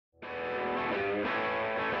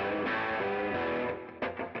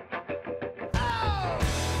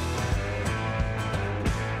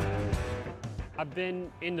I've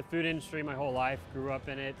been in the food industry my whole life, grew up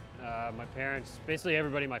in it. My parents, basically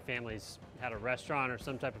everybody in my family's had a restaurant or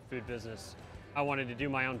some type of food business. I wanted to do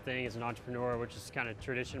my own thing as an entrepreneur, which is kind of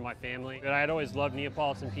tradition in my family. But I had always loved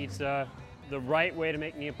Neapolitan pizza. The right way to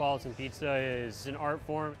make Neapolitan pizza is an art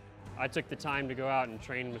form. I took the time to go out and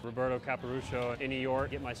train with Roberto Caporuscio in New York,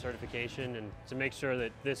 get my certification, and to make sure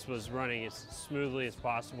that this was running as smoothly as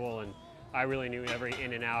possible. And I really knew every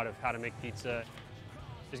in and out of how to make pizza.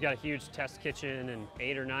 He's got a huge test kitchen and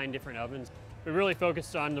 8 or 9 different ovens. We really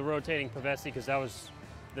focused on the rotating Pavesi because that was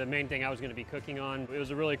the main thing I was going to be cooking on. It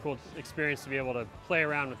was a really cool experience to be able to play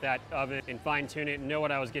around with that oven and fine tune it and know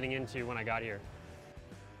what I was getting into when I got here.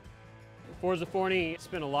 Forno Nero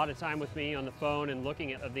spent a lot of time with me on the phone and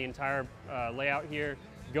looking at the entire layout here,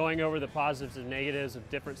 going over the positives and negatives of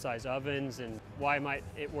different size ovens and why might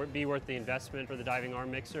it be worth the investment for the diving arm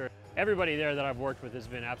mixer. Everybody there that I've worked with has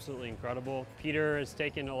been absolutely incredible. Peter has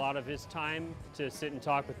taken a lot of his time to sit and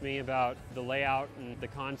talk with me about the layout and the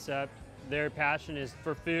concept. Their passion is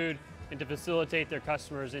for food and to facilitate their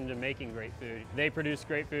customers into making great food. They produce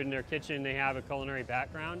great food in their kitchen. They have a culinary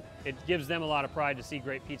background. It gives them a lot of pride to see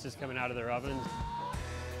great pizzas coming out of their ovens.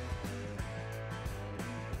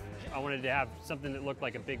 I wanted to have something that looked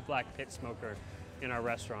like a big black pit smoker in our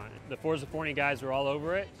restaurant. The Forno Nero guys were all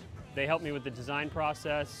over it. They helped me with the design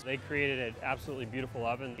process. They created an absolutely beautiful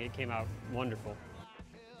oven. It came out wonderful.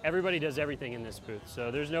 Everybody does everything in this booth, so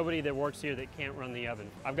there's nobody that works here that can't run the oven.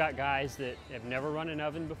 I've got guys that have never run an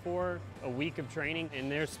oven before, a week of training, and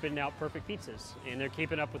they're spitting out perfect pizzas, and they're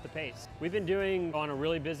keeping up with the pace. We've been doing, on a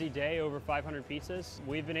really busy day, over 500 pizzas.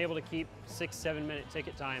 We've been able to keep 6-7 minute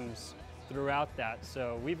ticket times throughout that,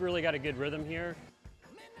 so we've really got a good rhythm here.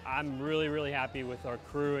 I'm really happy with our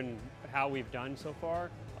crew and how we've done so far.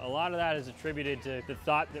 A lot of that is attributed to the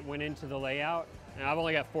thought that went into the layout, and I've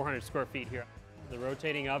only got 400 square feet here. The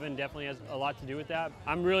rotating oven definitely has a lot to do with that.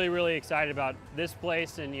 I'm really excited about this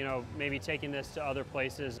place and maybe taking this to other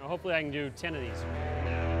places. Hopefully I can do 10 of these.